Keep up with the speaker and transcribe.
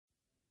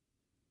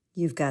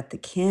You've got the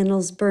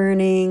candles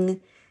burning.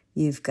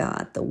 You've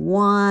got the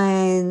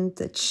wine,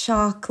 the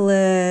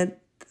chocolate,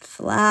 the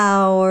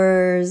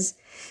flowers.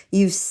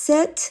 You've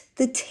set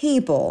the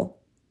table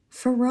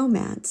for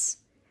romance.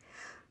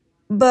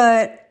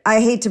 But I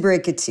hate to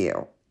break it to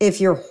you.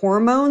 If your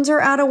hormones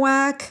are out of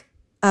whack,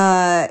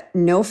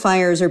 no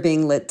fires are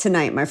being lit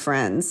tonight, my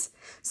friends.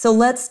 So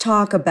let's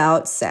talk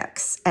about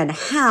sex and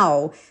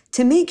how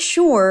to make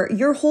sure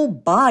your whole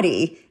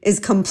body is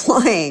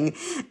complying.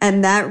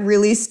 And that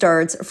really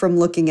starts from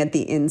looking at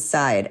the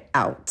inside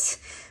out.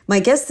 My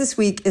guest this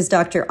week is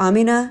Dr.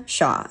 Amina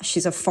Shah.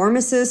 She's a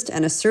pharmacist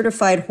and a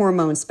certified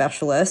hormone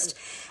specialist,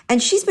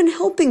 and she's been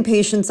helping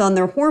patients on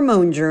their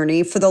hormone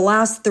journey for the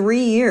last 3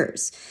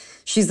 years.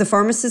 She's the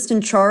pharmacist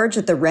in charge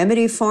at the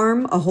Remedy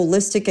Farm, a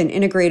holistic and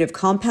integrative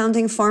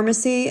compounding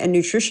pharmacy and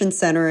nutrition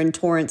center in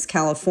Torrance,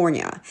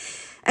 California.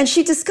 And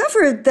she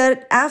discovered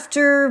that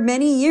after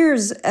many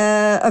years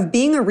of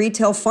being a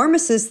retail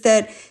pharmacist,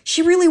 that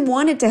she really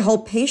wanted to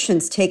help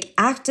patients take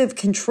active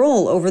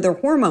control over their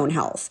hormone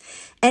health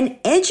and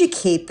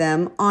educate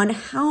them on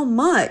how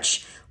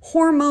much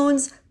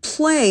hormones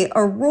play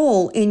a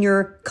role in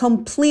your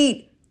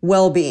complete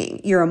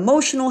well-being, your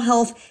emotional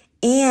health,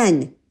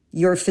 and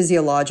your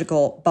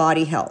physiological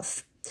body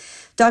health.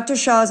 Dr.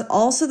 Shah is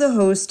also the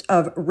host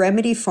of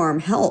Remedy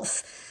Farm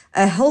Health,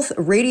 a health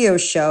radio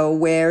show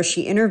where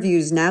she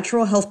interviews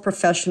natural health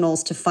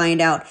professionals to find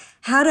out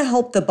how to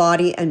help the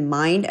body and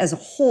mind as a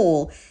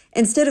whole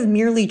instead of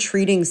merely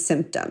treating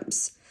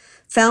symptoms.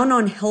 Found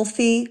on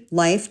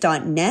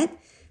healthylife.net,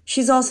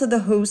 she's also the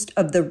host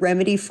of the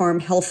Remedy Farm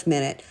Health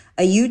Minute,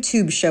 a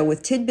YouTube show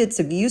with tidbits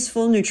of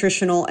useful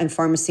nutritional and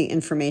pharmacy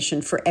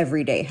information for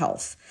everyday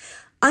health.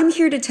 I'm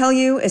here to tell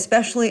you,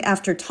 especially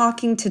after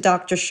talking to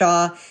Dr.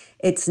 Shah,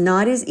 it's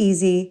not as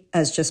easy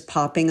as just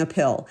popping a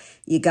pill.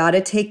 You got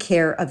to take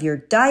care of your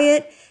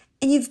diet,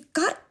 and you've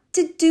got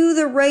to do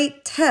the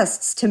right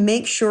tests to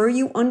make sure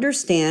you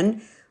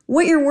understand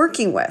what you're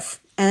working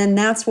with. And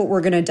that's what we're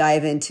going to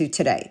dive into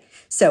today.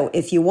 So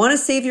if you want to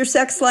save your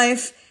sex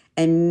life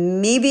and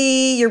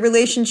maybe your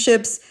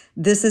relationships,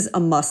 this is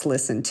a must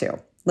listen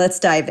to. Let's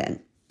dive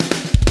in.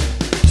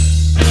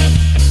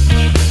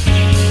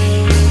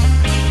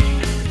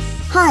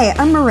 Hi,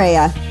 I'm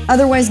Maria,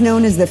 otherwise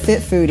known as the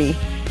Fit Foodie.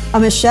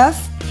 I'm a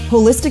chef,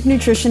 holistic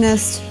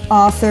nutritionist,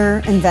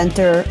 author,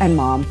 inventor, and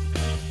mom.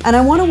 And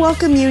I want to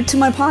welcome you to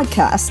my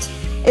podcast.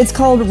 It's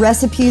called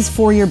Recipes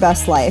for Your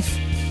Best Life.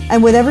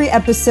 And with every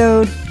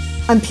episode,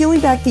 I'm peeling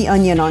back the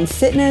onion on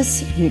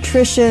fitness,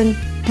 nutrition,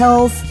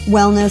 health,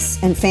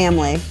 wellness, and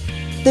family.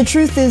 The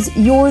truth is,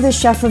 you're the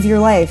chef of your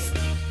life.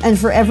 And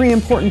for every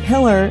important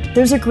pillar,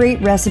 there's a great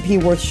recipe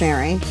worth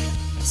sharing.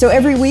 So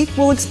every week,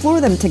 we'll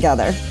explore them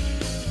together.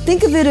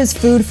 Think of it as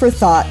food for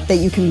thought that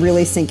you can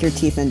really sink your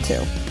teeth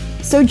into.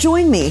 So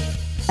join me,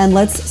 and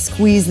let's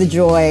squeeze the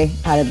joy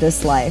out of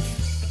this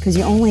life, because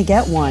you only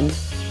get one.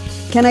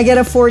 Can I get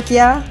a fork,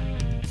 yeah?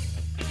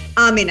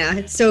 Amina,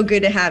 it's so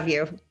good to have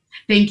you.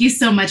 Thank you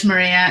so much,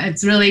 Maria.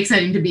 It's really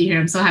exciting to be here.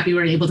 I'm so happy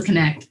we're able to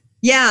connect.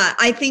 Yeah,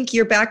 I think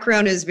your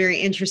background is very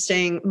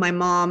interesting. My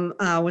mom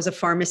was a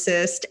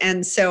pharmacist,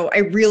 and so I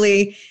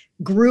really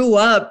grew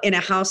up in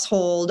a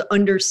household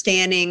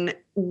understanding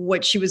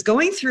what she was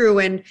going through.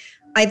 And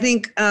I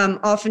think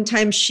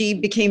oftentimes she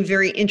became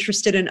very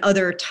interested in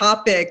other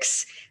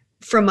topics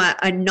from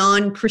a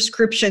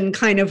non-prescription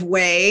kind of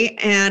way.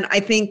 And I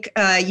think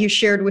you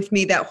shared with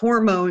me that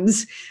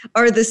hormones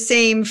are the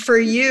same for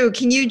you.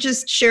 Can you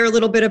just share a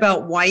little bit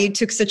about why you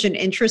took such an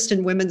interest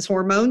in women's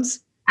hormones?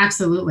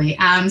 Absolutely.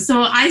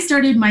 So I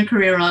started my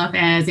career off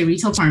as a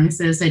retail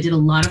pharmacist. I did a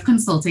lot of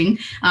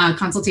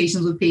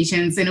consultations with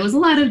patients, and it was a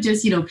lot of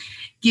just,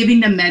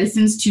 giving them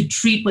medicines to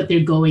treat what they're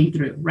going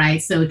through,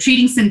 right? So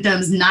treating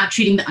symptoms, not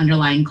treating the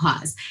underlying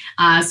cause.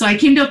 So I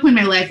came to a point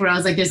in my life where I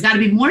was like, there's got to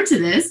be more to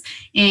this.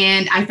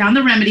 And I found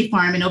the Remedy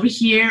Farm, and over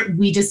here,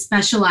 we just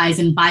specialize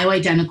in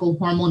bioidentical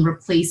hormone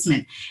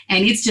replacement.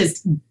 And it's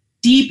just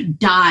deep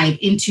dive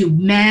into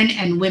men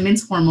and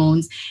women's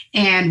hormones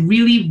and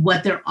really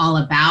what they're all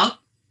about,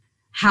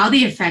 how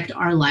they affect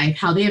our life,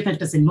 how they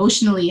affect us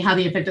emotionally, how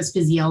they affect us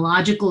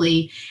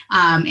physiologically,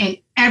 and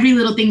every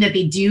little thing that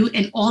they do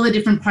and all the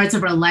different parts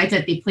of our life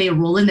that they play a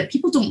role in that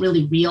people don't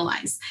really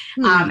realize.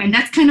 And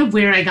that's kind of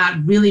where I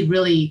got really,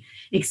 really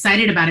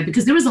excited about it,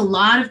 because there was a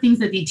lot of things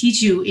that they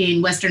teach you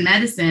in Western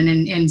medicine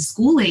and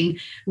schooling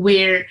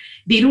where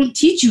they don't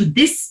teach you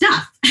this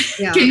stuff.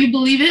 Yeah. Can you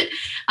believe it?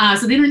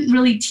 So they didn't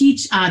really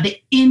teach the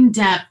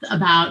in-depth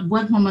about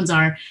what hormones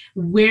are,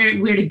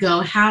 where to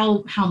go,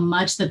 how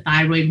much the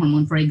thyroid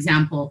hormone, for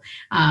example,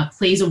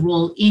 plays a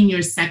role in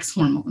your sex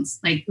hormones.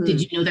 Like,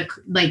 did you know that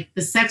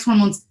the sex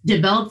hormones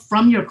develop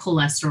from your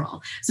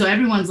cholesterol? So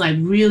everyone's like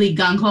really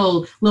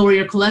gung-ho, lower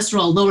your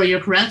cholesterol,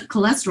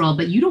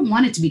 but you don't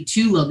want it to be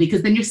too low,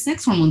 because then your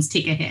sex hormones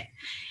take a hit.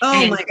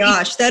 Oh my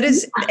gosh,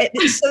 that's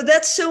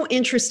so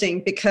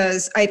interesting,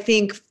 because I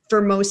think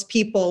for most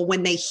people,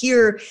 when they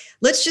hear,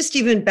 let's just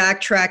even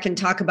backtrack and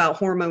talk about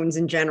hormones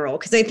in general.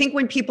 Because I think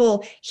when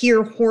people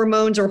hear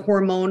hormones or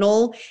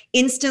hormonal,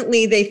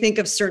 instantly they think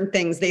of certain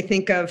things. They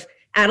think of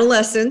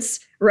adolescence,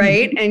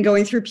 right? And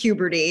going through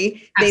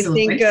puberty.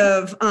 Absolutely. They think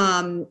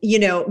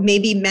of,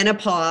 maybe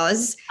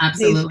menopause.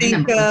 Absolutely.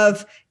 They think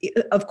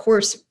of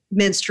course,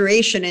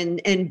 menstruation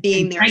and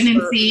being there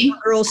pregnancy. for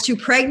girls to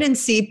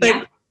pregnancy,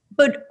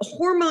 but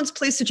hormones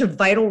play such a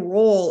vital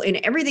role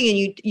in everything.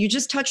 And you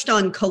just touched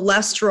on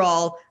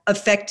cholesterol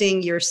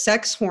affecting your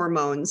sex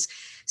hormones.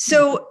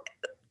 So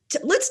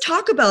let's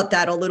talk about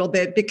that a little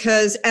bit,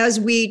 because as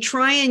we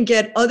try and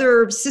get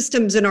other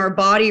systems in our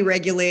body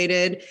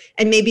regulated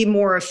and maybe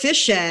more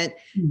efficient,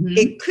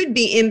 it could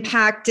be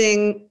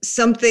impacting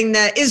something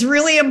that is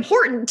really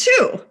important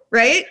too,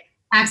 right?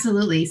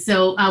 Absolutely.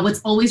 So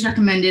what's always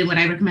recommended, what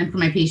I recommend for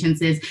my patients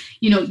is,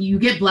 you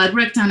get blood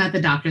work done at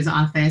the doctor's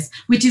office,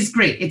 which is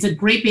great. It's a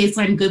great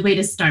baseline, good way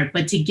to start.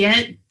 But to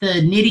get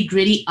the nitty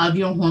gritty of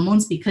your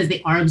hormones, because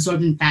they are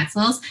absorbed in fat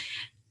cells,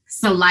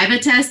 saliva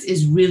test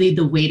is really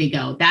the way to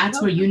go.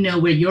 That's where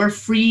where your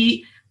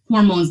free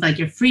hormones, like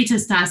your free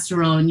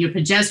testosterone, your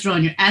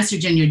progesterone, your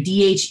estrogen, your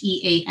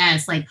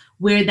DHEAS, like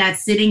where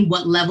that's sitting,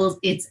 what levels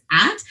it's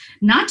at,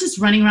 not just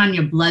running around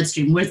your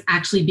bloodstream, where it's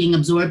actually being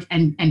absorbed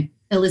and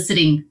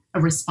eliciting a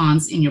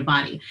response in your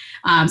body.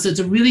 So it's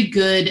a really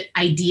good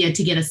idea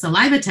to get a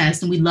saliva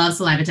test. And we love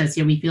saliva tests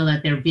here. We feel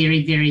that they're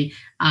very, very,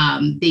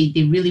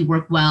 they really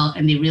work well,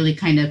 and they really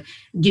kind of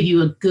give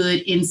you a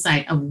good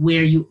insight of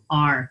where you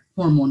are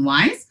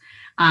hormone-wise.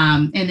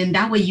 And then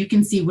that way you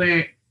can see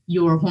where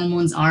your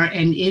hormones are,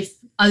 and if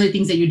other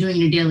things that you're doing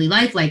in your daily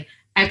life, like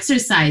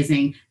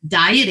exercising,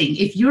 dieting,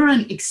 if you're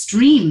on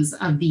extremes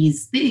of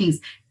these things,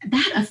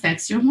 that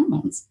affects your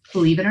hormones,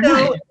 believe it or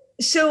not.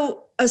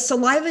 So a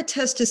saliva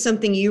test is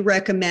something you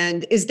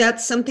recommend. Is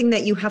that something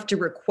that you have to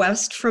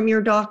request from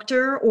your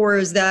doctor, or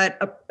is that,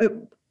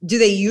 do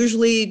they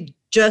usually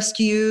just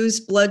use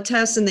blood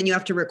tests and then you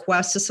have to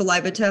request a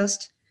saliva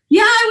test?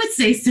 Yeah, I would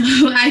say so.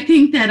 I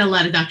think that a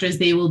lot of doctors,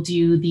 they will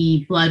do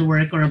the blood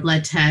work or a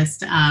blood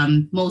test.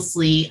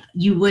 Mostly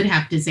you would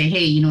have to say,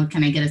 hey,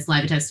 can I get a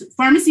saliva test?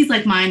 Pharmacies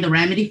like mine, the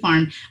Remedy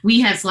Farm,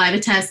 we have saliva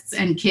tests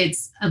and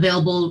kits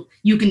available.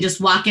 You can just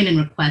walk in and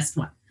request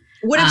one.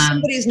 What if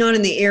somebody's not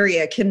in the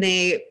area? Can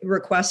they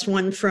request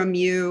one from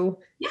you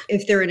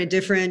if they're in a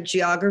different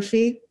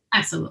geography?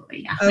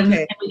 Absolutely, yeah. Okay.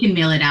 And we can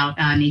mail it out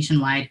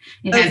nationwide.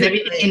 It has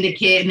everything in the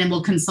kit, and then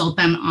we'll consult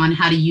them on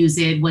how to use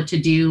it, what to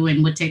do,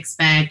 and what to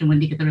expect, and when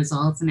to get the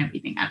results and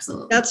everything.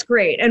 Absolutely. That's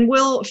great. And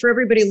for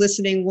everybody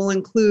listening, we'll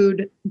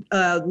include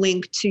a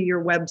link to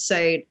your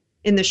website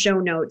in the show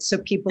notes so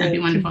people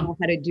know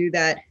how to do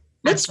that.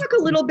 Let's talk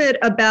a little bit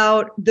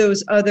about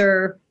those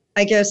other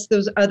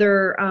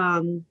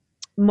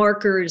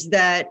markers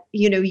that,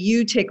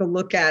 you take a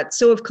look at.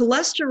 So if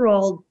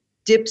cholesterol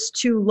dips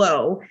too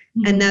low,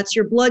 and that's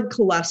your blood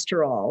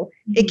cholesterol,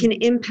 it can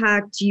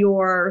impact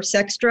your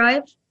sex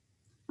drive.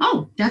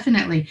 Oh,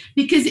 definitely.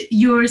 Because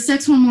your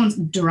sex hormones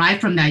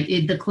derive from that.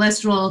 The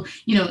cholesterol,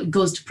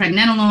 goes to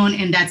pregnenolone,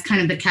 and that's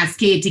kind of the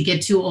cascade to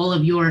get to all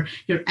of your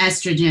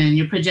estrogen,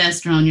 your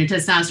progesterone, your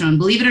testosterone.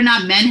 Believe it or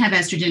not, men have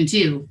estrogen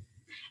too.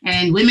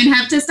 And women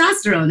have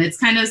testosterone. It's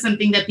kind of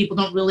something that people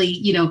don't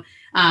really,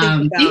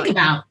 think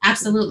about.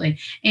 Absolutely.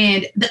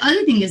 And the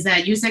other thing is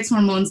that your sex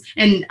hormones,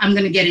 and I'm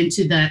going to get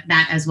into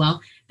that as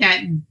well,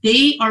 that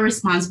they are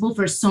responsible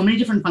for so many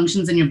different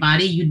functions in your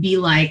body. You'd be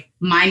like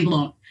mind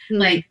blown.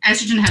 Like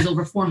estrogen has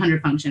over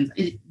 400 functions.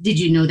 Did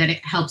you know that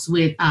it helps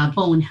with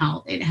bone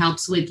health? It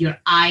helps with your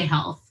eye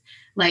health,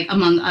 like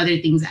among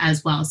other things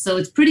as well. So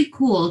it's pretty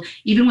cool.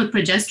 Even with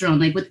progesterone,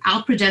 like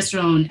without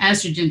progesterone,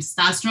 estrogen,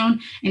 testosterone,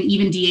 and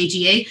even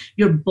DHEA,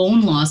 your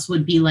bone loss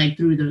would be like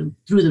through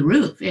the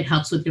roof. It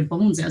helps with your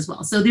bones as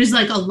well. So there's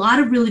like a lot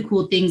of really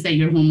cool things that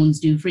your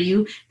hormones do for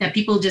you that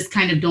people just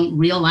kind of don't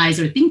realize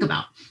or think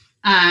about.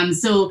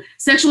 So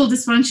sexual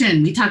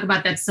dysfunction, we talk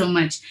about that so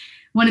much.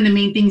 One of the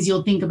main things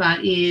you'll think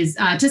about is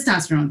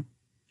testosterone.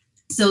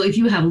 So if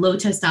you have low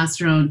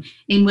testosterone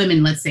in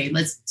women, let's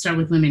start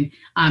with women,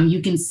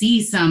 you can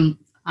see some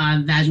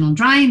vaginal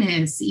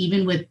dryness.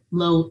 Even with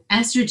low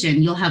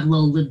estrogen, you'll have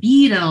low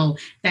libido,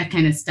 that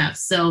kind of stuff.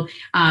 So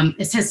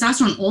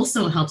testosterone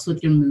also helps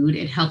with your mood.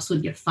 It helps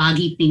with your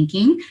foggy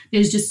thinking.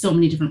 There's just so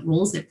many different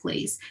roles it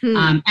plays.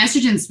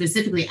 Estrogen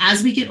specifically,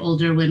 as we get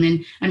older,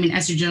 women,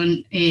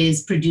 estrogen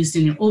is produced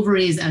in your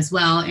ovaries as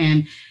well.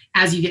 And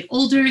as you get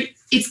older,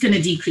 it's going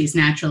to decrease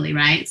naturally,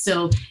 right?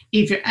 So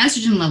if your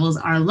estrogen levels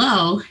are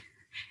low,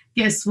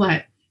 guess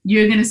what?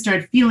 You're going to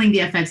start feeling the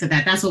effects of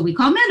that. That's what we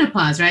call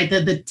menopause, right?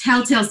 The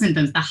telltale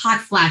symptoms, the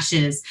hot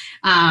flashes,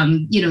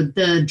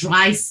 the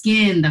dry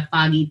skin, the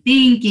foggy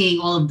thinking,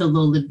 all of the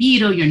low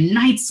libido, your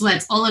night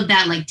sweats, all of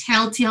that, like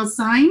telltale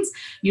signs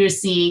you're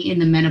seeing in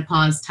the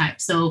menopause type.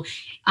 So,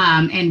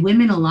 and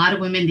women, a lot of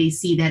women, they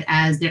see that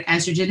as their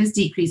estrogen is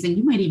decreasing,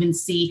 you might even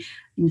see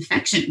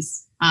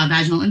infections.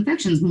 Vaginal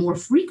infections more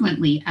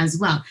frequently as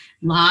well.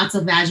 Lots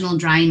of vaginal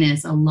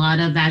dryness, a lot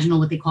of vaginal,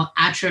 what they call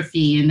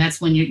atrophy. And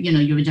that's when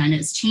your vagina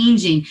is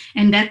changing.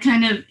 And that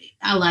kind of,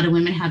 a lot of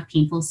women have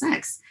painful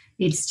sex.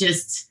 It's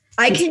just,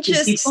 I can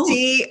just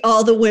see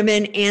all the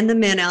women and the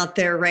men out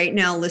there right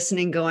now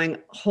listening going,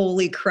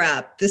 holy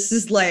crap, this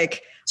is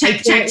like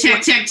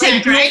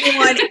check, right? I don't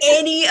want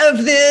any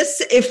of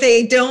this if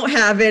they don't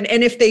have it.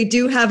 And if they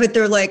do have it,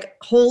 they're like,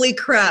 holy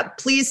crap,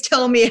 please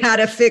tell me how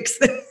to fix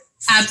this.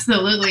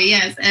 Absolutely,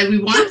 yes. And we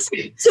want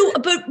to. So,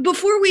 but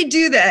before we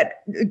do that,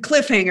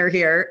 cliffhanger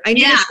here, I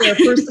need to share a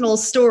personal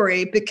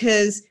story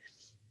because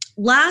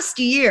last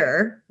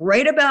year,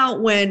 right about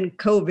when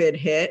COVID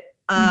hit,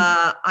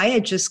 I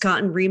had just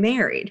gotten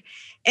remarried.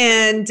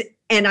 And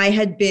I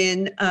had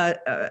been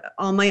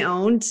on my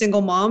own, single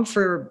mom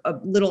for a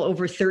little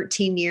over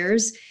 13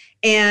 years.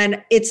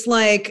 And it's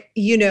like,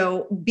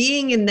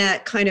 being in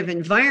that kind of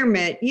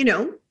environment,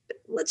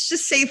 let's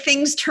just say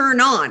things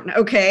turn on,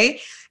 okay?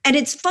 And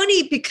it's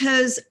funny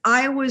because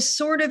I was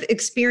sort of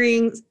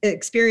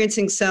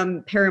experiencing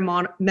some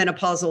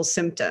perimenopausal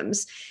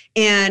symptoms.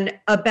 And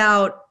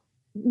about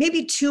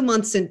maybe 2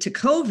 months into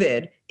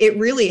COVID, it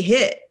really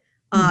hit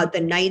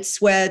the night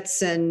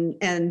sweats and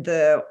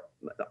the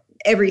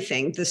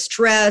everything, the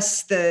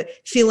stress, the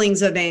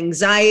feelings of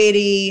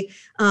anxiety,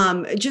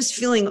 just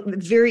feeling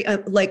very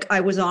like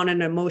I was on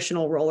an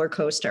emotional roller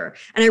coaster.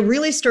 And I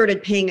really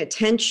started paying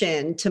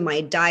attention to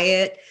my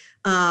diet.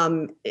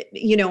 I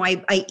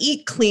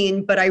eat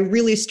clean, but I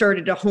really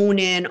started to hone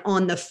in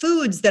on the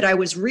foods that I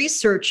was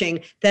researching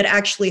that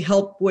actually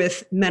help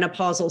with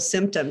menopausal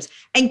symptoms.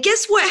 And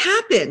guess what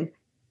happened?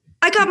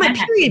 I got my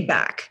period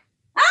back,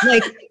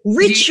 like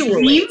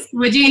ritually.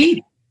 What'd you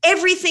eat?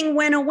 Everything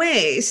went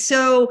away.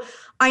 So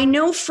I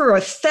know for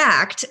a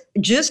fact,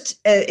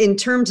 just in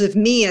terms of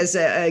me as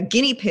a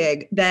guinea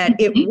pig, that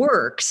it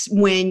works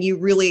when you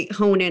really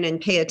hone in and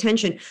pay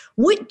attention.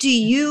 What do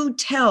you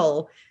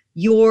tell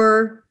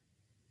your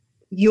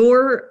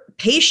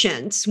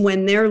patients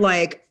when they're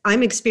like,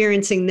 I'm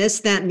experiencing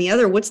this, that, and the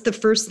other? What's the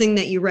first thing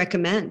that you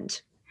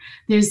recommend?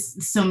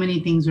 There's so many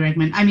things we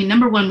recommend. I mean,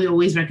 number one, we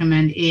always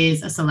recommend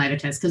is a saliva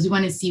test because we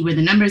want to see where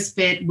the numbers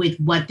fit with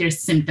what their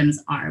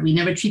symptoms are. We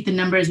never treat the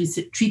numbers, we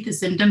treat the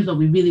symptoms, but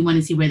we really want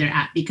to see where they're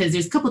at because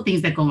there's a couple of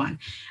things that go on.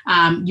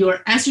 Your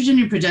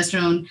estrogen and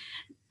progesterone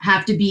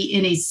have to be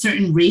in a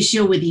certain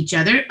ratio with each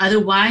other.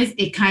 Otherwise,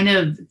 it kind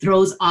of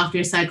throws off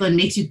your cycle and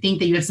makes you think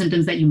that you have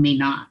symptoms that you may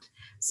not.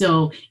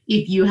 So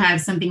if you have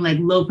something like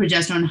low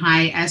progesterone,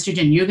 high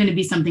estrogen, you're going to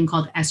be something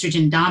called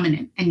estrogen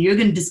dominant, and you're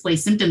going to display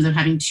symptoms of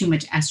having too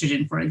much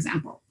estrogen, for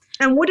example.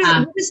 And what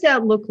does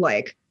that look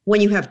like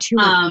when you have too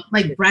much?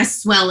 Like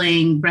breast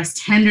swelling, breast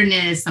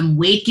tenderness, some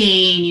weight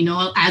gain,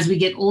 as we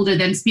get older,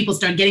 then people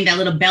start getting that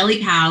little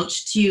belly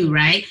pouch too,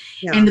 right?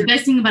 Yeah. And the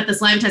best thing about the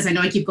saliva test, I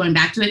know I keep going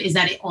back to it, is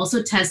that it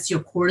also tests your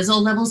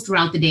cortisol levels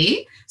throughout the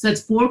day. So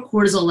it's 4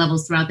 cortisol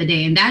levels throughout the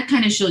day. And that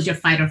kind of shows your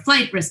fight or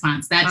flight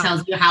response. That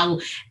tells you how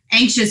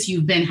anxious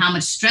you've been, how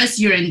much stress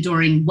you're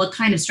enduring, what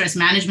kind of stress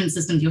management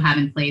systems you have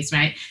in place,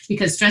 right?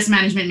 Because stress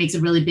management plays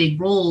a big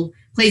role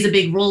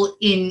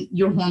in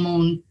your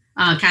hormone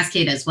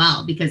cascade as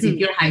well. Because if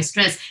you're high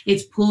stress,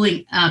 it's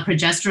pulling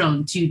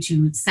progesterone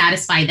to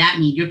satisfy that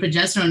need. Your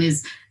progesterone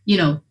is,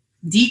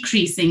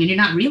 decreasing and you're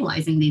not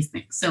realizing these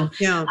things. So,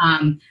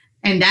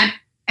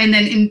 and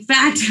then in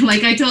fact,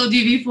 like I told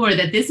you before,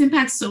 that this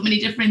impacts so many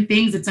different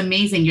things. It's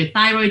amazing. Your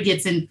thyroid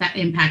gets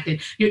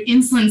impacted, your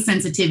insulin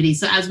sensitivity.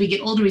 So as we get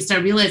older, we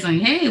start realizing,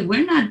 hey,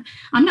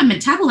 I'm not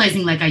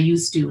metabolizing like I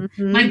used to.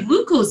 Mm-hmm. My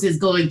glucose is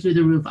going through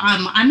the roof.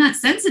 I'm not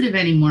sensitive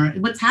anymore.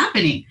 What's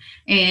happening?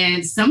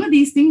 And some of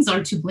these things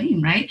are to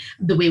blame, right?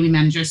 The way we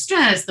manage our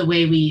stress, the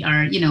way we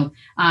are,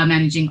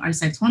 managing our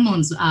sex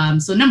hormones.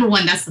 So number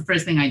one, that's the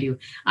first thing I do.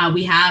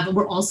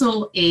 We're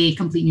also a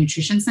complete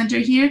nutrition center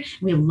here.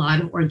 We have a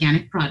lot of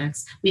organic products.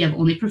 We have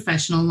only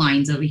professional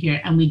lines over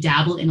here, and we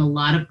dabble in a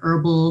lot of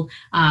herbal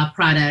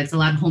products, a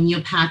lot of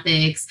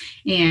homeopathics,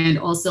 and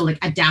also like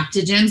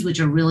adaptogens, which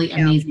are really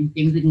amazing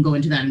things. We can go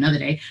into that another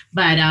day.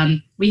 But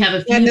we have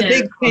a few. I'm a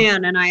big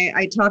fan, and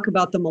I talk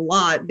about them a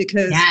lot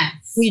because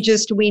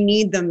we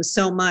need them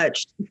so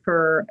much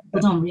to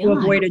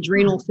avoid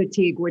adrenal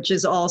fatigue, which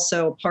is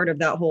also part of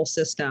that whole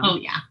system. Oh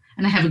yeah.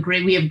 And we have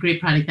a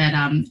great product that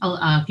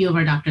a few of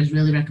our doctors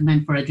really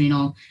recommend for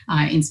adrenal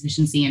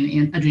insufficiency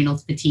and adrenal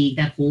fatigue,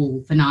 that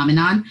whole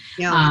phenomenon,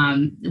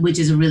 which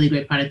is a really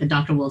great product. The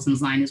Dr. Wilson's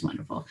line is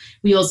wonderful.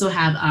 We also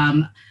have,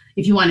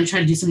 if you want to try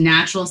to do some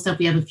natural stuff,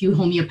 we have a few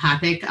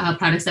homeopathic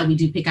products that we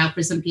do pick out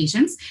for some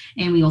patients.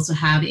 And we also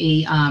have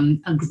a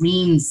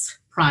greens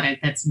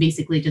product that's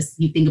basically just,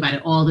 you think about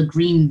it, all the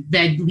green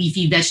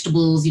leafy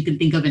vegetables you can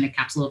think of in a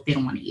capsule if they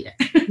don't want to eat it.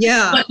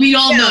 Yeah. But we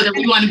all know that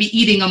we want to be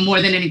eating them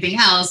more than anything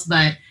else.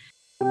 But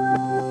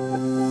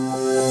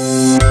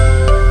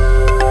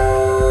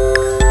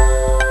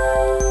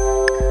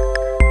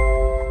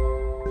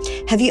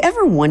have you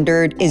ever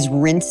wondered, is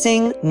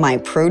rinsing my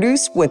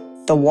produce with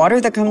the water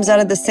that comes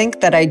out of the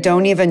sink that I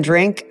don't even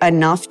drink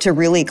enough to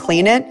really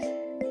clean it?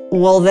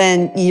 Well,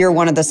 then you're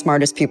one of the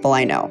smartest people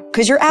I know,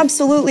 because you're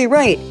absolutely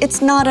right.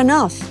 It's not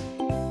enough.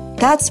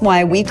 That's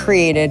why we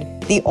created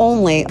the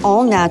only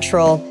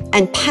all-natural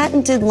and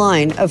patented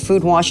line of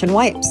food wash and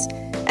wipes,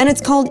 and it's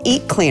called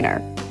Eat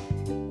Cleaner.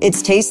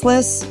 It's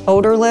tasteless,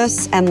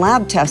 odorless, and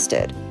lab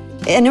tested,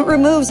 and it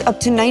removes up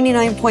to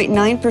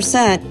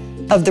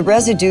 99.9% of the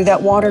residue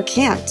that water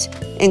can't,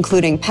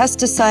 including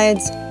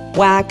pesticides,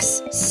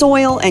 wax,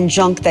 soil, and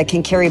junk that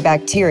can carry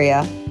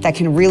bacteria that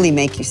can really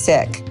make you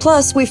sick.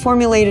 Plus, we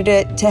formulated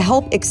it to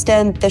help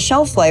extend the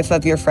shelf life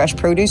of your fresh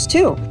produce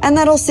too, and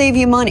that'll save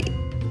you money.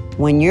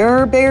 When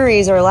your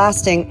berries are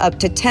lasting up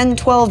to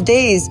 10-12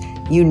 days,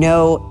 you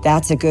know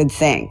that's a good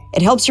thing.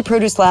 It helps your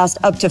produce last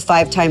up to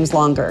 5 times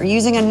longer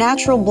using a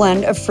natural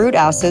blend of fruit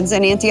acids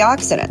and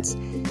antioxidants.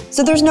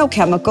 So there's no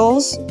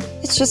chemicals,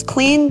 it's just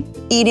clean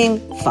eating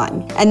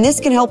fun. And this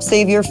can help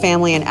save your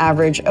family an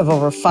average of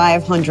over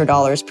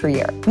 $500 per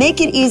year.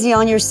 Make it easy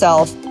on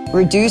yourself,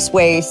 reduce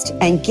waste,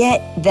 and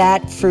get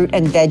that fruit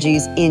and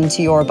veggies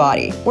into your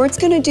body, where it's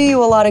gonna do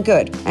you a lot of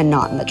good and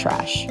not in the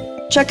trash.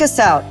 Check us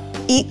out,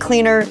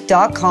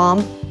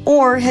 eatcleaner.com,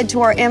 or head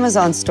to our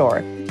Amazon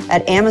store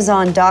at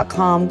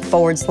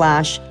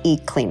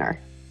amazon.com/eatcleaner.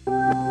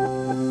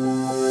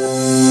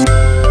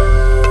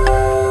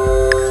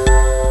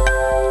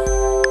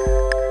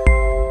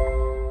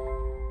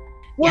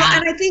 Well,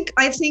 and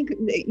I think,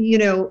 you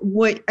know,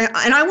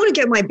 and I want to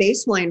get my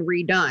baseline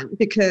redone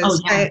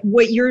because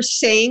what you're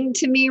saying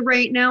to me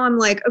right now, I'm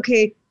like,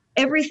 okay,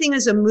 everything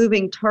is a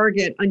moving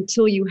target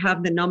until you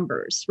have the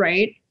numbers,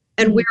 right?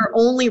 And we're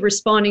only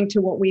responding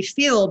to what we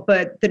feel,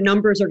 but the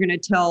numbers are going to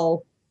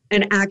tell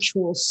an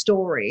actual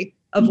story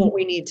of what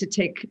we need to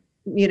take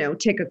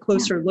a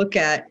closer look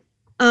at.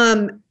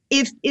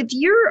 If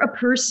you're a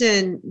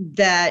person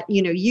that,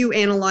 you know, you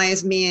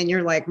analyze me and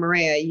you're like,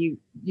 Maria,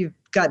 you've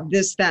got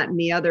this, that, and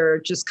the other,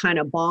 just kind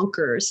of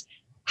bonkers.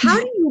 How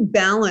do you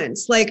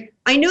balance? Like,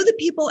 I know the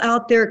people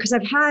out there, because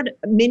I've had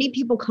many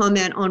people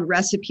comment on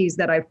recipes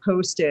that I've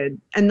posted,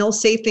 and they'll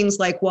say things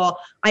like, well,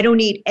 I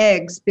don't eat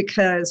eggs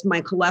because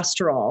my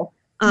cholesterol,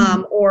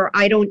 or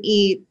I don't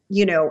eat,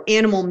 you know,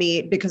 animal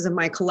meat because of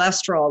my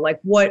cholesterol. Like,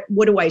 what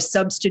do I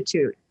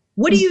substitute?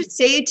 What do you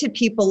say to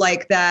people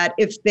like that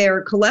if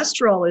their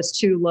cholesterol is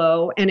too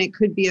low and it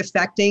could be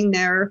affecting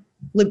their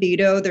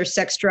libido, their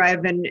sex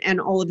drive, and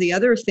all of the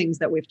other things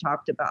that we've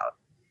talked about?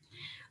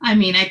 I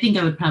mean, I think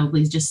I would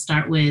probably just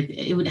start with,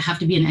 it would have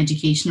to be an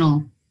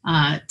educational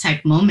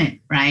type moment,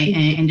 right?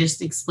 And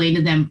just explain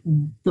to them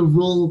the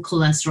role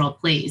cholesterol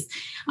plays.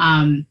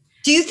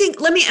 Do you think,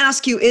 let me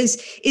ask you, is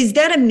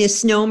that a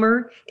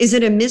misnomer? Is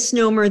it a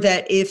misnomer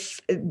that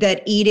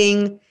that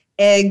eating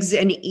eggs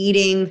and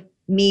eating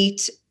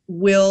meat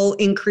will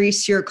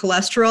increase your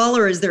cholesterol,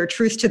 or is there a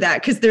truth to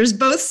that? Because there's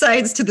both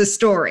sides to the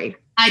story.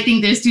 I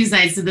think there's two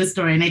sides to the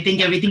story. And I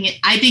think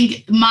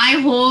my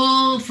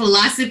whole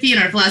philosophy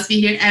and our philosophy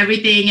here,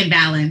 everything in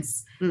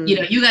balance. You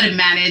know, you got to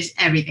manage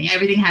everything.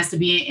 Everything has to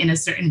be in a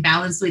certain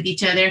balance with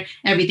each other,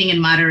 everything in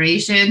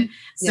moderation.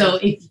 So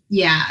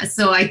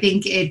so I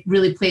think it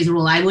really plays a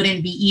role. I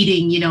wouldn't be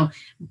eating, you know,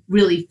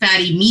 really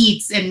fatty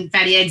meats and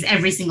fatty eggs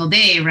every single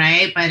day,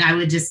 right? But I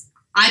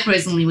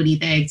personally would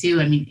eat the egg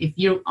too. I mean, if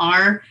you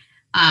are,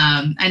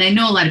 and I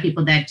know a lot of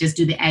people that just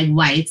do the egg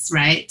whites,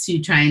 right, to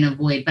try and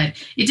avoid, but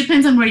it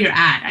depends on where you're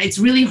at. It's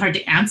really hard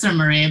to answer,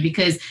 Maria,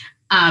 because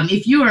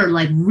if you are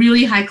like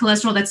really high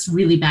cholesterol, that's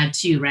really bad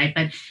too, right?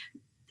 But,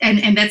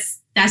 and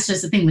that's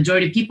just the thing.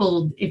 Majority of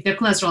people, if their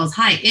cholesterol is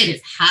high, it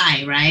is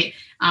high, right?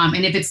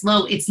 And if it's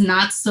low, it's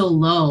not so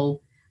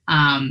low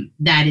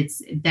that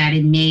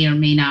it may or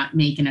may not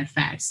make an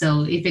effect.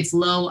 So if it's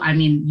low, I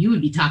mean, you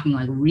would be talking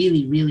like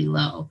really, really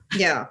low.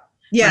 Yeah.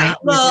 Yeah. Right?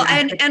 Well,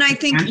 and I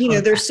think, you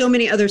know, there's effect. so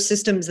many other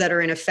systems that are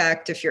in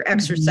effect if you're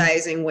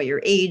exercising, what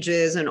your age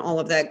is, and all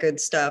of that good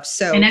stuff.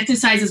 So, and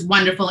exercise is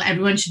wonderful.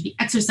 Everyone should be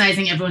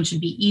exercising. Everyone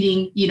should be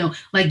eating, you know,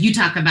 like you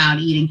talk about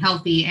eating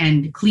healthy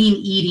and clean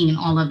eating and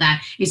all of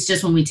that. It's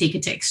just when we take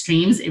it to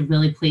extremes, it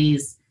really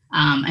plays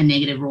a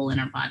negative role in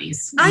our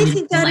bodies. I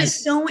think that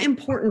is so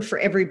important for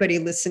everybody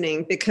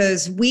listening,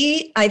 because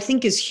I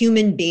think as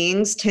human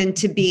beings tend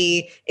to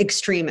be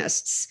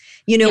extremists.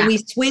 You know, we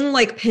swing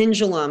like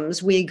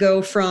pendulums. We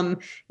go from,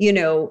 you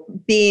know,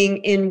 being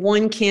in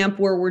one camp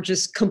where we're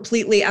just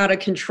completely out of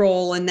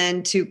control, and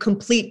then to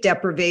complete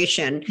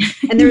deprivation.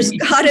 And there's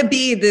got to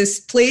be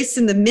this place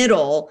in the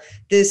middle,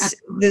 this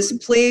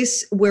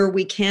place where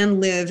we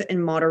can live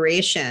in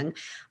moderation.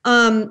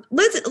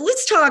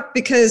 Let's talk,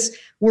 because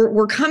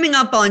we're coming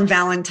up on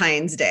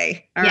Valentine's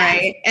Day. All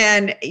right.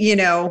 And, you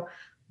know,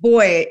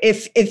 boy,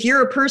 if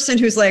you're a person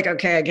who's like,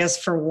 okay, I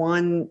guess for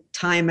one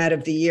time out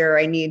of the year,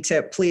 I need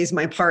to please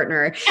my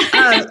partner.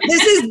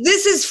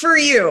 This is for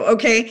you.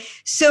 Okay.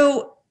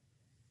 So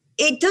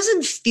it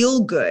doesn't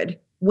feel good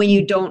when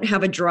you don't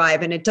have a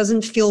drive, and it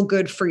doesn't feel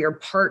good for your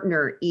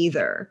partner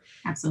either.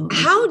 Absolutely.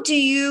 How do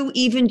you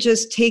even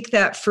just take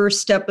that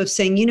first step of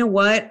saying, you know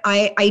what,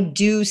 I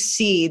do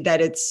see that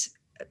it's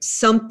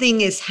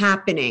something is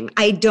happening.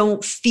 I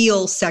don't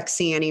feel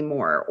sexy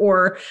anymore,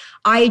 or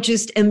I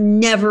just am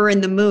never in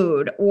the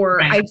mood,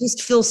 or I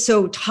just feel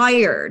so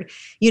tired.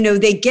 You know,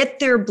 they get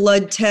their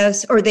blood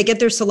test, or they get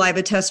their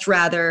saliva test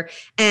rather,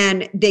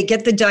 and they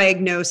get the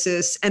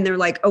diagnosis, and they're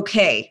like,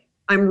 okay,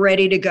 I'm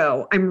ready to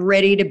go. I'm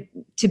ready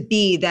to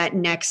be that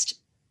next,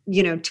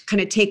 you know, to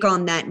kind of take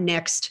on that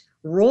next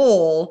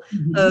role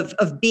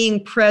of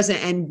being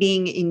present and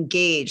being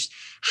engaged.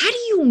 How do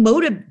you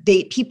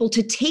motivate people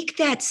to take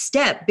that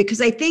step? Because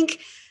I think,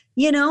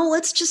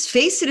 let's just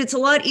face it, it's a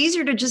lot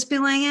easier to just be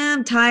like,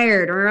 I'm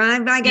tired, or I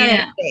got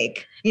a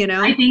headache,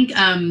 I think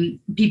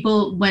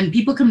when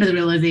people come to the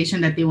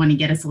realization that they want to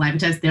get a saliva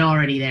test, they're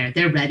already there.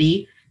 They're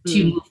ready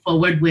to move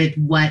forward with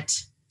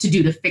what to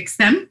do to fix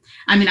them.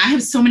 I mean, I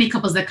have so many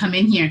couples that come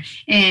in here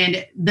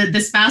and the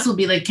spouse will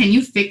be like, can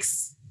you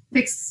fix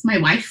my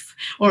wife,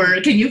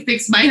 or can you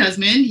fix my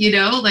husband?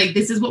 Like,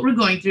 this is what we're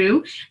going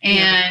through,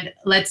 and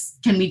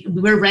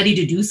we're ready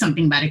to do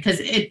something about it, because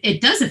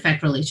it does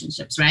affect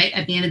relationships, right?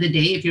 At the end of the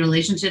day, if your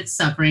relationship's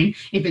suffering,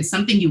 if it's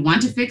something you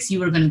want to fix,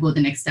 you are going to go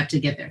the next step to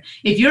get there.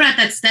 If you're at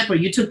that step where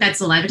you took that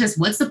saliva test,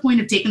 what's the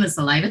point of taking the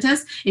saliva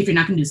test if you're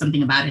not going to do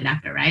something about it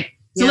after, right?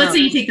 So let's say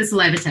you take the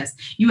saliva test.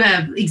 You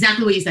have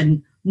exactly what you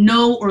said,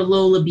 no or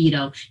low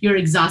libido. You're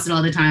exhausted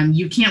all the time.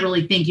 You can't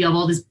really think. You have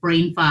all this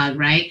brain fog,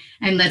 right?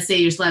 And let's say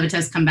your saliva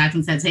test come back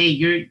and says, hey,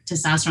 your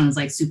testosterone is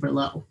like super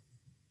low,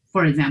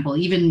 for example.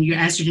 Even your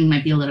estrogen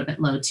might be a little bit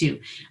low too.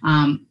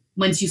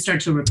 Once you start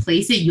to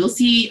replace it, you'll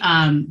see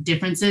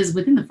differences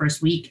within the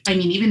first week. I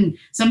mean, even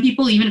some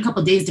people, even a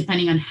couple of days,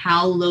 depending on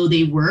how low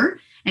they were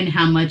and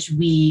how much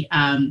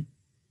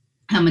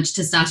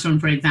testosterone,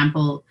 for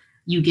example,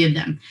 you give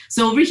them.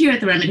 So over here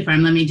at the Remedy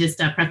Farm, let me just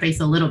preface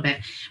a little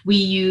bit. We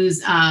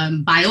use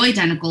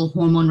bioidentical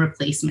hormone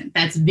replacement.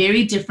 That's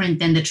very different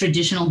than the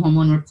traditional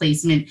hormone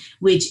replacement,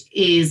 which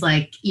is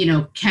like,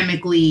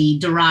 chemically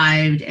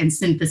derived and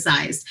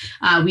synthesized.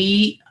 All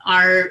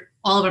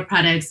of our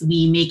products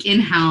we make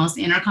in-house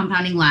in our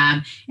compounding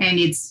lab, and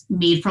it's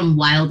made from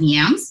wild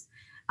yams.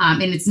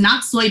 And it's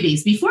not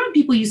soy-based. Before,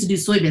 people used to do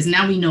soy-based.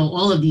 Now we know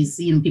all of these,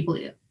 people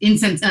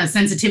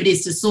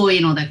sensitivities to soy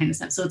and all that kind of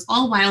stuff. So it's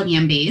all wild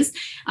yam-based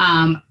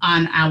on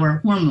our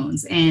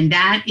hormones. And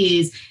that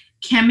is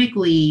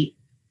chemically,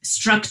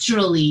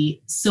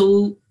 structurally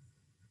so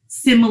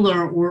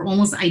similar or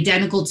almost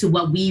identical to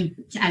what we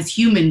as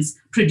humans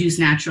produce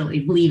naturally,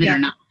 believe it or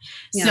not.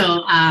 Yeah.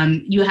 So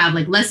you have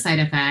like less side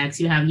effects,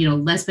 you have,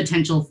 less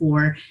potential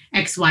for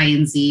X, Y,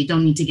 and Z.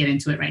 Don't need to get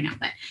into it right now,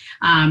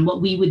 but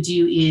what we would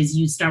do is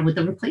you start with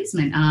the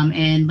replacement.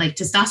 And like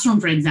testosterone,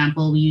 for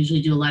example, we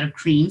usually do a lot of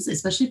creams,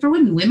 especially for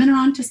women. Women are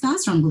on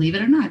testosterone, believe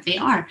it or not, they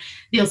are.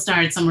 They'll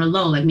start somewhere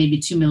low, like maybe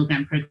 2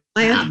 milligrams per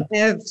gram. I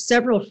have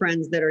several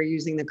friends that are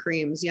using the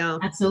creams. Yeah,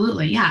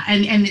 absolutely. Yeah.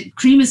 And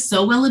cream is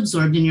so well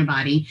absorbed in your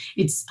body.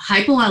 It's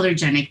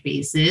hypoallergenic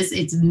basis.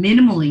 It's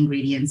minimal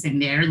ingredients in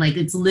there. Like,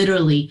 it's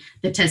literally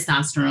the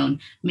testosterone,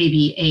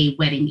 maybe a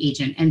wetting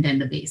agent, and then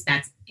the base.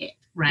 That's it.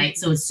 Right.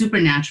 So it's super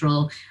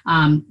natural,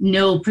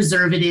 no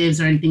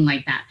preservatives or anything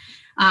like that.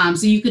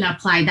 So you can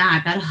apply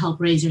that. That'll help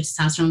raise your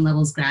testosterone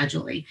levels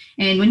gradually.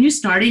 And when you're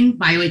starting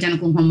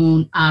bioidentical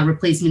hormone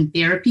replacement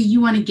therapy,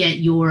 you want to get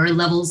your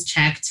levels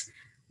checked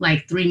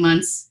like 3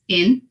 months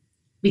in,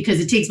 because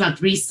it takes about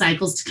 3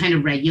 cycles to kind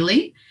of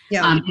regulate.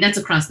 Yeah. And that's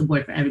across the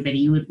board for everybody.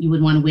 You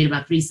would want to wait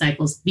about 3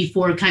 cycles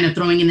before kind of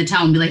throwing in the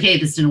towel and be like, hey,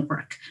 this didn't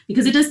work,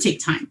 because it does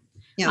take time.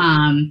 Yeah.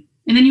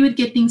 And then you would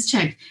get things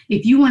checked.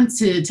 If you want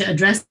to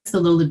address the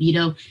low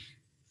libido,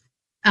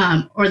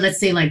 or let's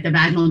say like the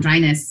vaginal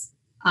dryness,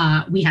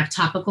 we have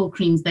topical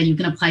creams that you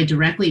can apply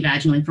directly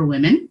vaginally for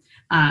women.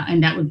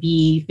 And that would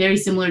be very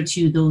similar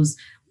to those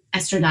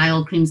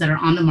estradiol creams that are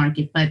on the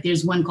market, but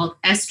there's one called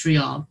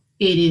estriol.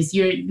 It is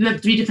you have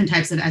 3 different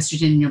types of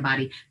estrogen in your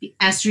body. The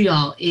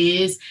estriol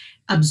is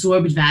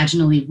absorbed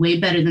vaginally way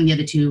better than the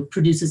other 2,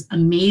 produces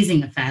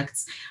amazing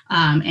effects.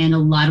 And a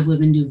lot of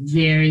women do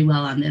very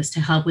well on this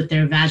to help with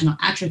their vaginal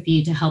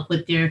atrophy, to help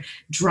with their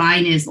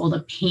dryness, all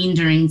the pain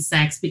during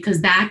sex, because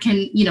that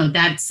can,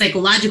 that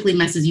psychologically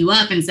messes you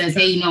up and says,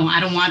 hey, I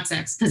don't want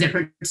sex because it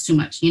hurts too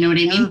much. You know what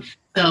I mean?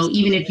 So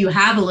even if you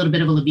have a little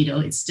bit of a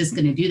libido, it's just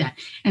going to do that.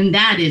 And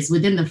that is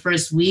within the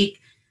first week.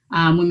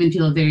 Women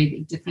feel a very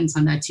big difference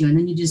on that too. And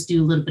then you just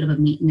do a little bit of a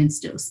maintenance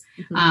dose.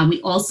 Mm-hmm.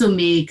 We also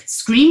make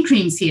screen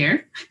creams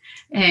here.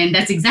 And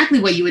that's exactly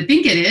what you would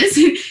think it is.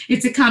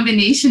 It's a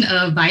combination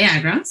of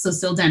Viagra, so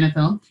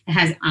sildenafil. It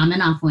has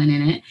aminophylline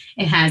in it.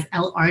 It has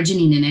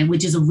L-arginine in it,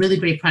 which is a really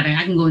great product.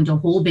 I can go into a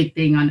whole big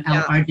thing on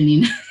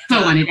L-arginine if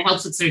I wanted. It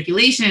helps with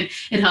circulation.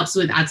 It helps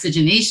with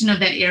oxygenation of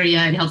that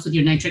area. It helps with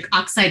your nitric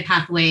oxide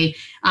pathway,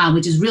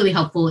 which is really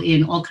helpful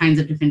in all kinds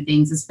of different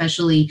things,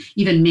 especially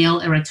even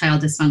male erectile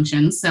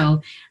dysfunction.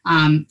 So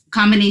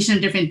combination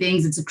of different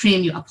things. It's a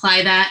cream. You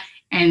apply that,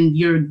 and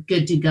you're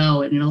good to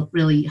go, and it'll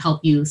really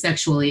help you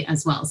sexually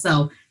as well.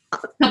 So a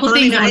couple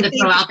things I wanted to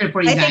throw out there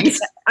for you guys.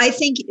 I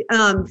think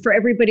for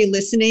everybody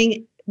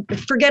listening,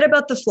 forget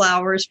about the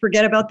flowers,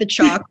 forget about the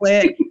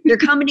chocolate. They're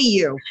coming to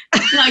you.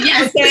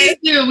 Yes, okay?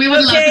 Please do. We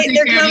would love to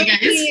take care of you guys.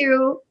 To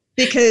you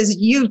because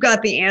you've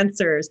got the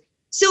answers.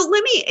 So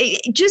let me,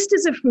 just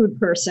as a food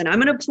person, I'm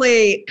going to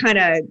play kind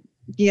of,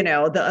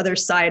 the other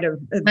side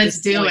of Let's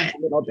do it a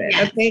little bit.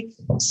 Yes. Okay.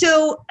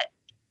 So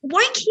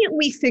why can't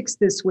we fix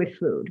this with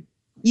food?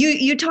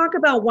 You talk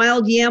about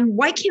wild yam.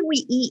 Why can't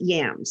we eat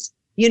yams?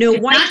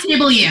 It's not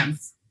table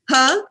yams.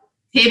 Huh?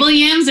 Table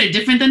yams are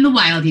different than the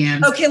wild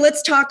yams. Okay,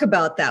 let's talk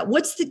about that.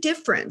 What's the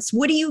difference?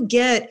 What do you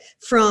get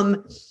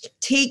from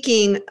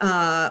taking,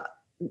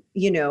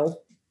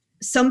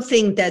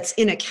 something that's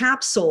in a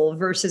capsule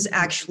versus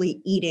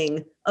actually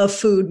eating a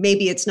food?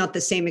 Maybe it's not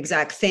the same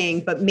exact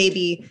thing, but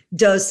maybe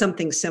does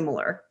something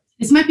similar.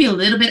 This might be a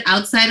little bit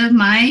outside of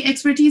my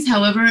expertise.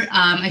 However,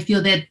 I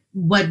feel that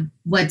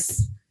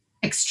what's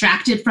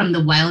extracted from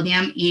the wild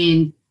yam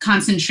in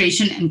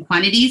concentration and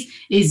quantities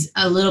is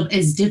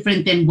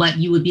different than what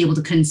you would be able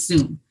to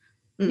consume,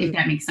 if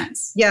that makes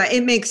sense. Yeah,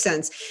 it makes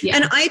sense. Yeah.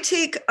 And I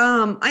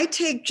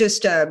take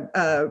just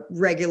a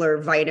regular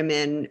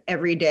vitamin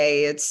every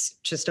day. It's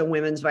just a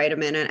women's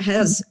vitamin. And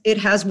it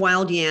has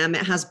wild yam,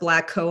 it has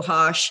black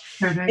cohosh.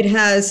 Perfect. It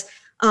has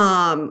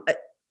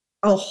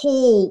a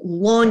whole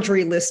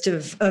laundry list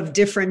of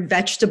different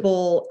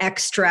vegetable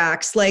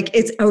extracts. Like,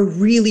 it's a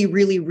really,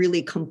 really,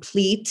 really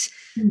complete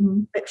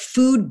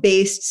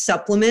food-based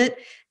supplement.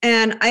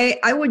 And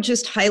I would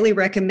just highly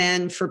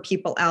recommend for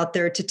people out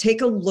there to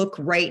take a look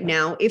right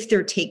now, if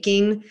they're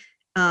taking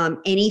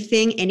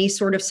any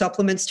sort of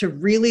supplements, to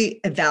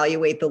really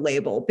evaluate the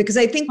label. Because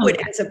I think what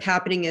ends up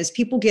happening is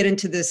people get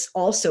into this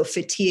also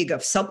fatigue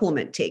of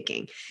supplement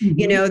taking.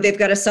 They've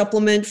got a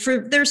supplement for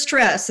their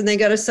stress, and they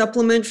got a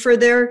supplement for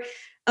their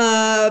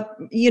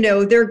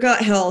their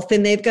gut health,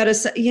 and they've got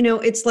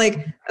it's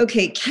like,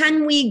 okay,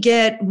 can we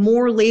get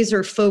more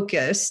laser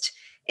focused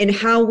in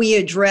how we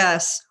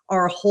address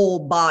our whole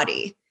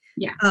body?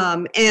 Yeah.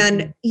 I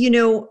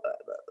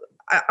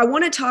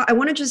want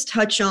to just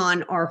touch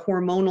on our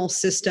hormonal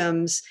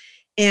systems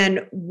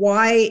and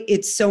why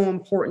it's so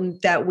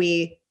important that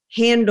we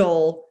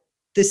handle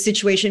the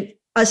situation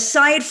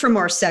aside from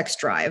our sex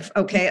drive.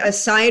 Okay.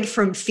 Aside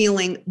from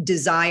feeling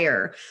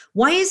desire,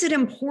 why is it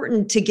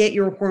important to get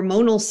your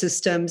hormonal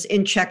systems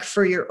in check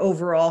for your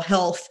overall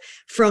health,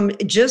 from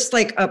just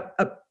like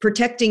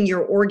protecting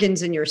your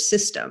organs and your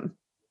system?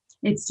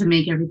 It's to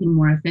make everything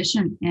more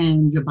efficient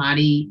and your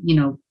body,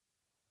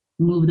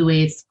 move the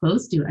way it's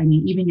supposed to. I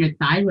mean, even your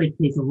thyroid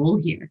plays a role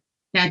here.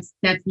 That's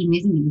the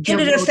amazing thing. Can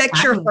it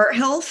affect your heart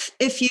health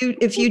if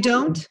you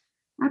don't?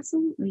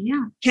 Absolutely,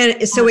 yeah.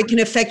 It can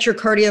affect your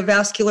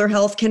cardiovascular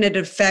health? Can it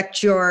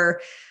affect your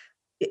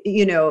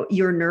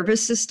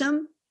nervous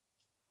system?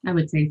 I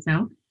would say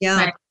so.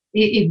 Yeah. But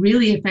it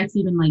really affects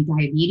even like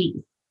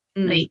diabetes,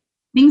 like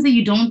things that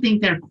you don't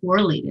think they're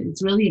correlated.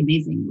 It's really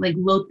amazing. Like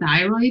low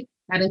thyroid,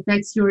 that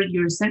affects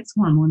your sex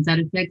hormones, that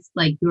affects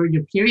like your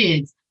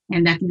periods,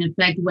 and that can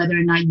affect whether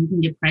or not you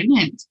can get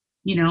pregnant,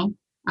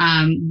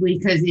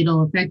 because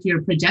it'll affect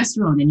your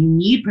progesterone, and you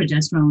need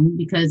progesterone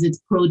because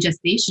it's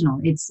progestational.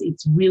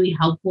 It's really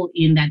helpful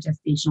in that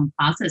gestational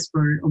process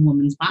for a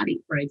woman's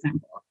body, for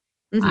example.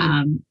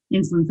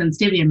 Insulin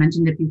sensitivity, I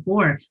mentioned it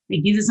before.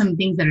 Like, these are some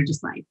things that are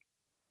just like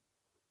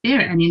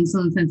there. And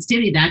insulin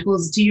sensitivity, that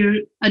goes to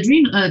your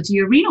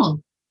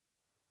renal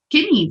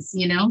kidneys, so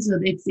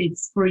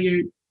it's for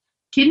your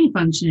kidney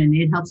function.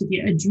 It helps with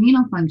your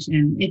adrenal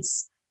function.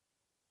 It's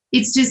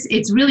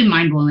really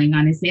mind-blowing,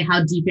 honestly,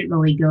 how deep it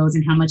really goes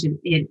and how much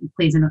it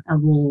plays a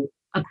role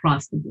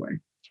across the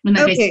board.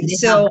 Okay,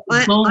 so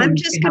I'm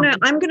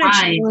gonna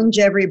challenge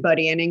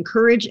everybody and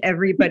encourage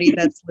everybody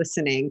that's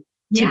listening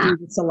to do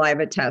the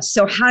saliva test.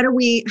 So how do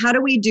we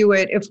do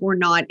it if we're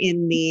not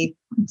in the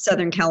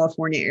Southern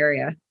California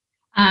area?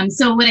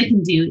 So what I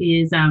can do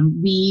is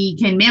we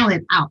can mail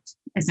it out.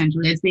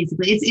 Essentially,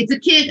 it's a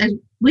kit. I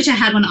wish I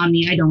had one on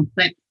me. I don't,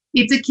 but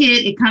it's a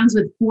kit. It comes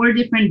with 4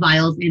 different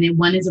vials in it.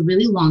 One is a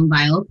really long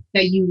vial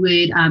that you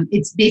would,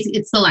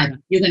 it's saliva.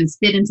 You're going to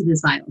spit into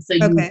this vial. So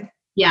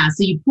so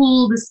you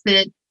pull the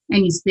spit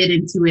and you spit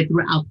into it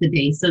throughout the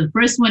day. So the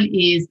first one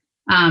is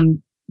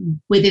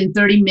within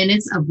 30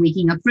 minutes of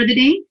waking up for the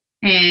day.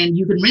 And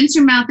you can rinse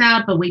your mouth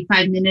out, but wait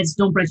 5 minutes.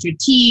 Don't brush your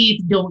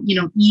teeth. Don't,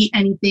 eat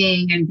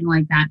anything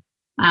like that.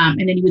 And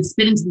then you would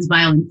spit into this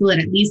vial and fill it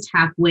at least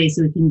halfway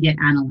so it can get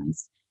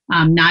analyzed,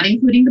 not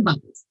including the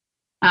bubbles.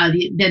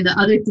 Then the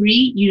other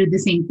 3, you do the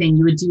same thing.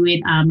 You would do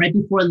it right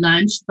before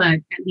lunch, but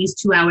at least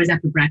 2 hours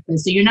after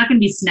breakfast. So you're not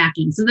going to be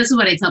snacking. So this is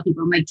what I tell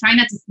people. I'm like, try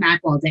not to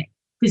snack all day,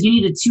 because you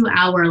need a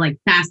 2-hour like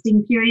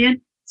fasting period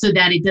so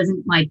that it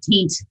doesn't like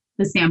taint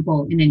the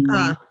sample in any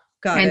way.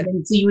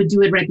 Then, so you would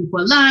do it right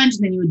before lunch,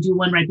 and then you would do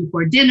one right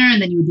before dinner,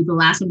 and then you would do the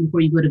last one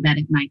before you go to bed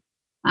at night.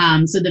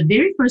 So the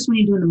very first one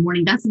you do in the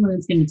morning, that's the one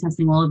that's going to be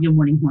testing all of your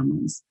morning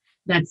hormones.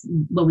 That's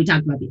what we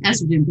talked about: the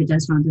estrogen,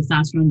 progesterone,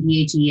 testosterone,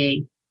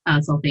 DHEA,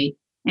 sulfate,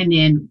 and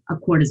then a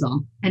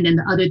cortisol. And then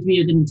the other 3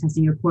 are going to be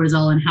testing your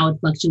cortisol and how it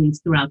fluctuates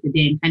throughout the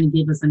day, and kind of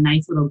give us a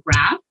nice little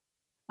graph.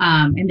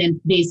 And then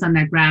based on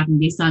that graph and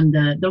based on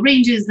the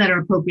ranges that are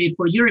appropriate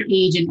for your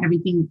age and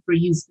everything for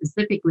you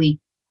specifically,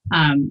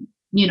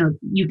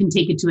 you can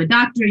take it to a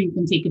doctor, you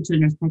can take it to a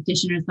nurse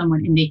practitioner,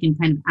 someone, and they can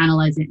kind of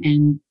analyze it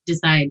and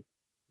decide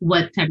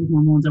what type of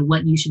hormones or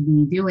what you should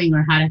be doing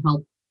or how to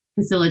help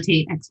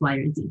facilitate X, Y,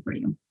 or Z for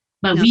you.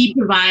 But we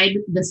provide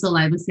the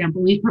saliva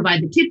sample. We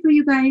provide the kit for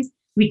you guys.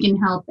 We can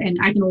help, and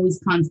I can always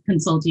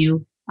consult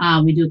you.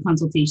 We do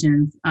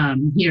consultations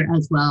here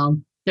as well,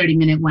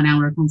 30-minute,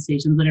 1-hour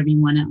consultations, whatever you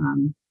want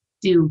to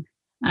do.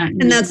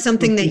 And that's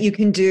something that you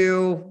can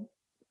do,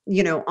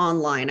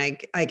 online,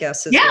 I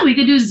guess. Yeah, we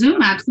could do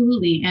Zoom.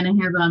 Absolutely. And I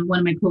have one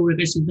of my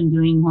coworkers who's been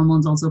doing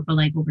hormones also for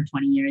like over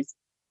 20 years.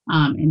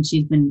 And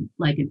she's been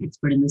like an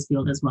expert in this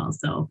field as well.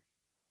 So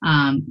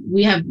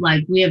we have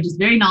just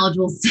very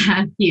knowledgeable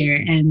staff here,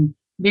 and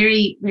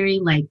very, very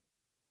like,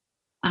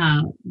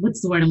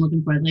 what's the word I'm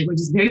looking for? Like, we're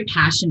just very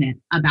passionate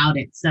about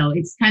it. So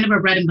it's kind of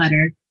our bread and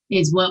butter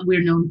is what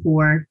we're known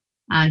for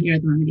here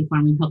at the Remedy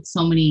Farm. We've helped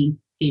so many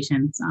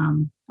patients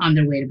on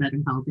their way to better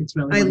health. It's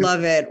really wonderful. I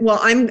love it. Well,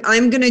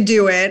 I'm going to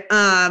do it.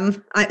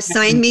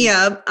 Sign me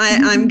up.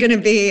 I'm going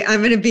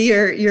to be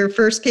your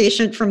first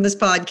patient from this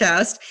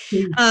podcast.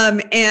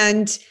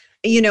 And,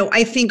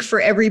 I think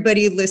for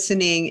everybody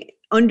listening,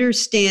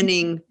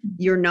 understanding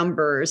your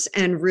numbers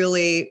and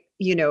really,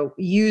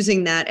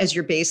 using that as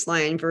your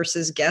baseline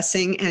versus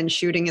guessing and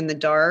shooting in the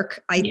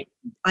dark,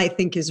 I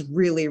think is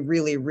really,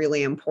 really,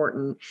 really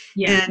important.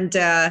 Yeah.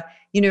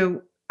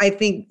 And, I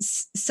think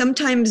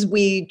sometimes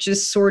we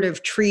just sort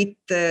of treat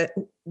the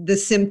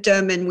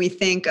symptom and we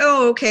think,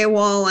 oh, okay,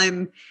 well,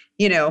 I'm,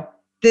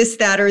 this,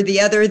 that, or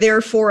the other,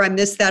 therefore I'm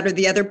this, that, or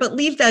the other, but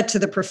leave that to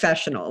the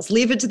professionals.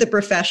 Leave it to the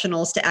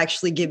professionals to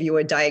actually give you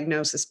a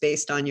diagnosis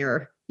based on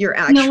your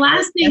actual. The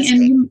last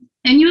thing,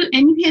 and you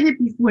hit it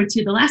before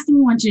too, the last thing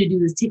we want you to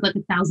do is take like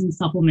 1,000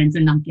 supplements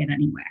and not get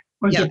anywhere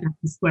or get back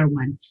to square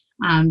one.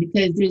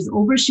 Because there's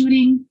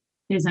overshooting,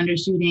 there's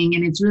undershooting,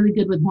 and it's really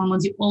good with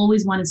hormones. You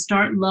always want to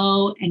start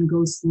low and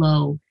go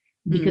slow,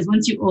 because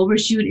once you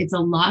overshoot, it's a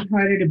lot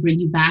harder to bring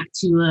you back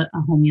to a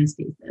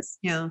homeostasis.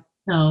 Yeah.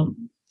 So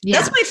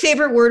that's my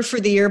favorite word for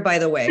the year, by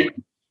the way.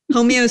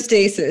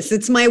 Homeostasis.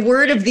 It's my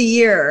word of the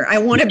year. I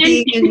want to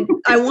be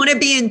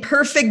in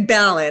perfect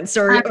balance,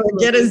 or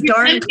get as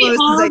darn close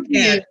as I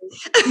can.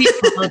 We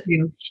all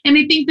do. And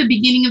I think the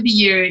beginning of the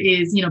year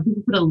is,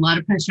 people put a lot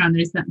of pressure on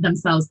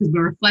themselves because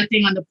we're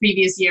reflecting on the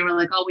previous year. We're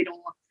like, oh,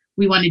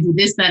 we want to do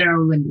this better,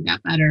 or we want to do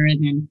that better.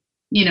 And then,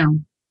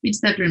 we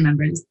just have to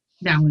remember it's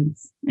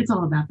balance. It's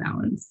all about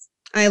balance.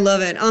 I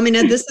love it.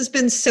 Amina, this has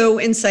been so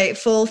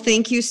insightful.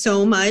 Thank you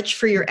so much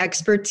for your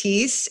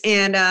expertise.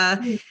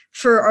 And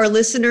for our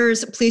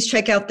listeners, please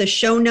check out the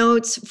show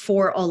notes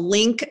for a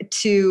link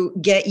to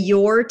get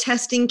your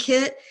testing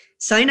kit.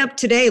 Sign up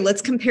today.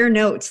 Let's compare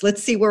notes.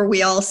 Let's see where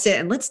we all sit.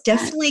 And let's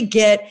definitely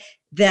get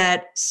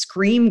that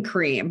Scream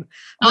cream.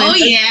 My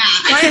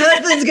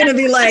husband's going to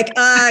be like,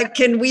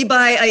 can we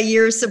buy a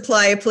year's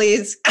supply,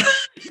 please?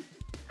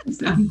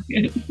 Sounds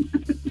good.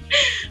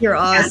 You're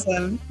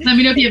awesome. Yeah. Let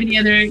me know if you have any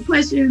other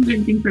questions or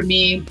anything for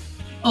me.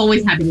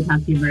 Always happy to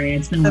talk to you, Maria.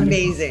 It's been wonderful.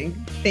 Amazing.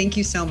 Thank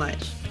you so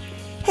much.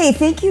 Hey,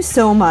 thank you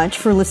so much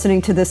for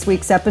listening to this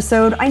week's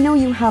episode. I know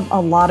you have a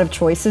lot of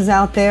choices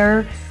out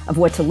there of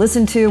what to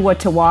listen to, what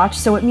to watch,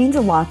 so it means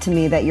a lot to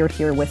me that you're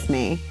here with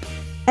me.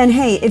 And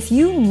hey, if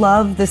you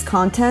love this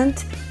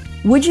content,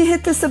 would you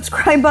hit the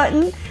subscribe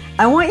button?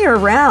 I want you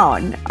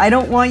around. I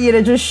don't want you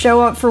to just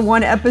show up for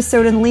one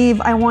episode and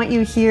leave. I want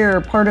you here,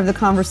 part of the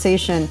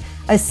conversation,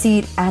 a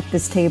seat at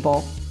this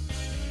table.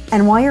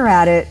 And while you're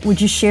at it,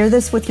 would you share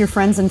this with your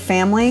friends and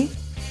family?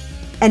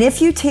 And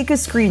if you take a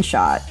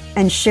screenshot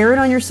and share it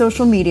on your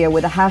social media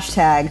with a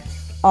hashtag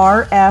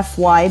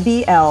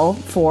RFYBL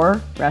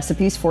for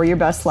Recipes for Your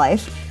Best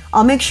Life,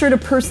 I'll make sure to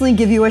personally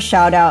give you a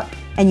shout out,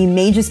 and you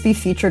may just be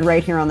featured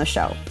right here on the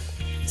show.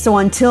 So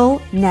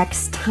until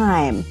next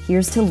time,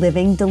 here's to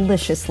living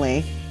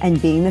deliciously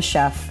and being the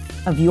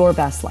chef of your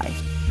best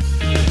life.